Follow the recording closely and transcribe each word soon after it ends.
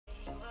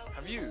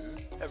Have you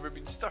ever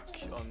been stuck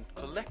on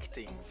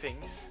collecting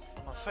things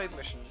on side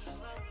missions,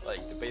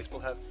 like the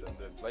baseball hats and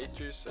the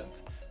lighters and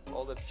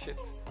all that shit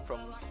from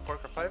Far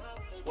Cry 5?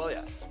 Well,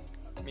 yes,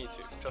 me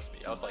too, trust me.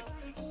 I was like,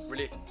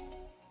 really?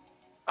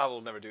 I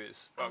will never do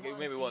this. Okay,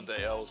 maybe one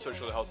day I will search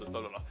for the houses, blah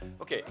blah blah.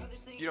 Okay,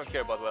 you don't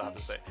care about what I have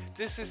to say.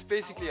 This is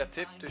basically a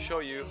tip to show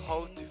you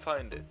how to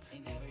find it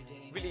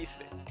really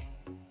easily.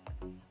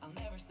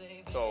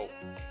 So,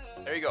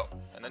 there you go,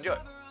 and enjoy.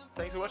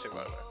 Thanks for watching,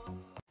 by the way.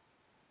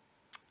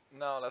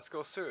 Now let's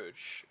go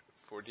search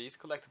for these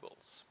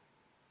collectibles,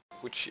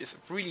 which is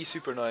really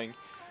super annoying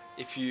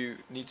if you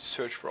need to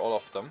search for all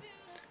of them,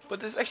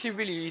 but it's actually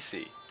really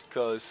easy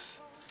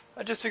because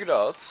I just figured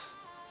out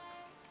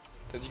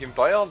that you can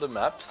buy all the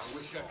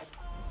maps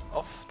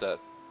of the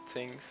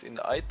things in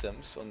the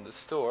items on the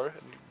store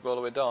and go all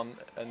the way down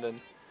and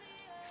then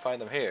find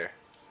them here.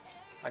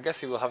 I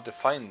guess you will have to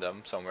find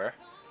them somewhere,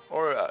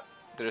 or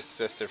there's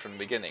just there from the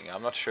beginning.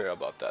 I'm not sure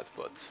about that,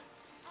 but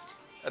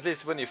at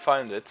least when you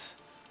find it,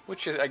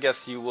 which is, I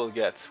guess you will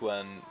get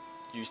when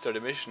you start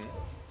a mission,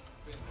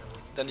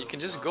 then you can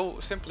just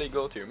simply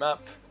go to your map,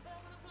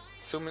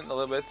 zoom in a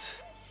little bit,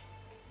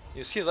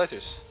 you see the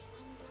lighters.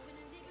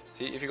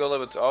 See, if you go a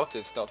little bit out,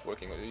 it's not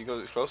working. If you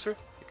go closer,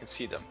 you can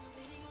see them.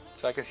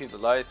 So I can see the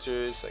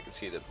lighters, I can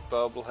see the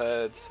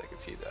bobbleheads, I can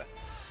see the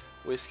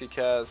whiskey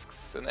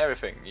casks and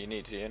everything you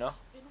need to, you know.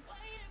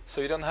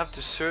 So you don't have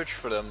to search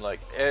for them like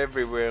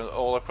everywhere,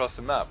 all across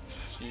the map.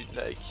 You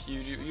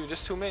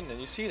just zoom in and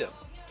you see them.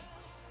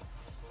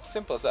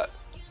 Simple as that.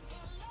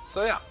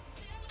 So yeah,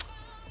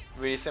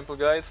 really simple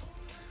guide,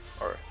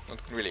 or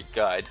not really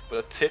guide,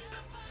 but a tip.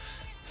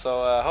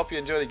 So I hope you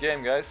enjoy the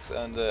game, guys,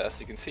 and as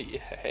you can see,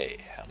 hey,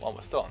 I'm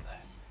almost done.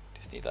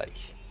 Just need like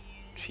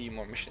 3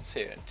 more missions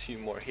here and 2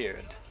 more here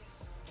and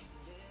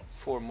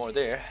 4 more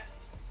there,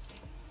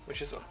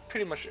 which is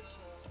pretty much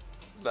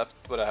left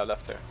what I have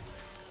left here,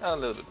 and a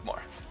little bit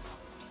more.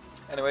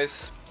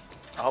 Anyways,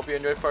 I hope you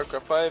enjoy Far Cry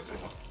 5.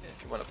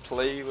 If you want to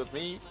play with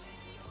me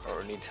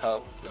or need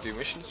help with your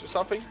missions or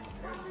something,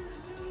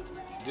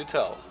 do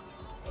tell,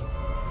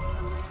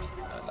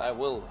 and I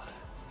will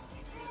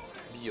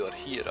be your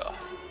hero.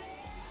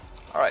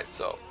 Alright,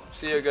 so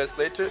see you guys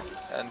later,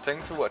 and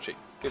thanks for watching.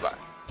 Goodbye.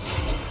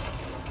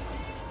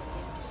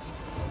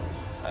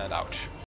 And ouch.